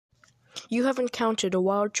You have encountered a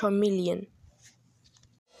wild Charmeleon.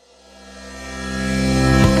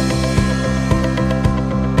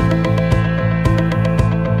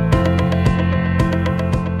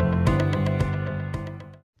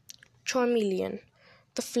 Charmeleon,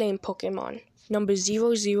 the Flame Pokemon, number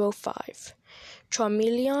 005.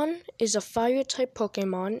 Charmeleon is a Fire-type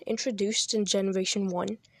Pokemon introduced in Generation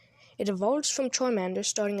 1. It evolves from Charmander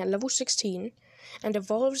starting at level 16, and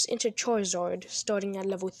evolves into Charizard starting at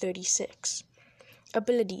level 36.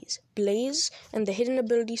 Abilities: Blaze and the hidden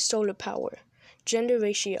ability Solar Power. Gender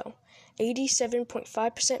ratio: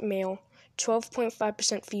 87.5% male,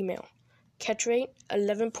 12.5% female. Catch rate: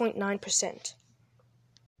 11.9%.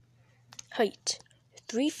 Height: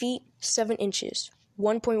 3 feet 7 inches,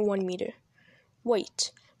 1.1 meter.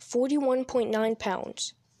 Weight: 41.9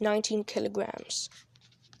 pounds, 19 kilograms.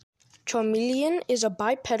 Charmeleon is a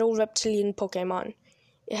bipedal reptilian Pokemon.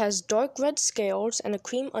 It has dark red scales and a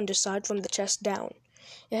cream underside from the chest down.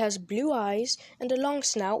 It has blue eyes and a long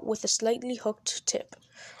snout with a slightly hooked tip.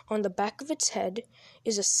 On the back of its head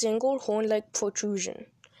is a single horn-like protrusion.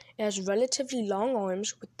 It has relatively long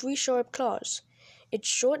arms with 3 sharp claws. Its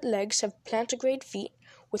short legs have plantigrade feet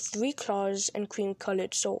with 3 claws and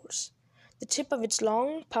cream-colored soles. The tip of its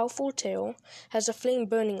long, powerful tail has a flame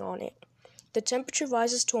burning on it. The temperature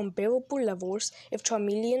rises to unbearable levels if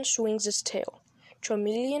Charmeleon swings its tail.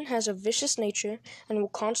 Charmeleon has a vicious nature and will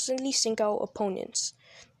constantly sink out opponents.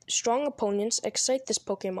 Strong opponents excite this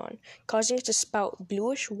Pokemon, causing it to spout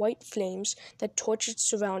bluish-white flames that torch its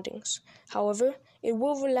surroundings. However, it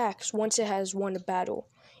will relax once it has won a battle.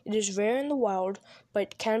 It is rare in the wild,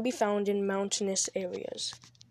 but can be found in mountainous areas.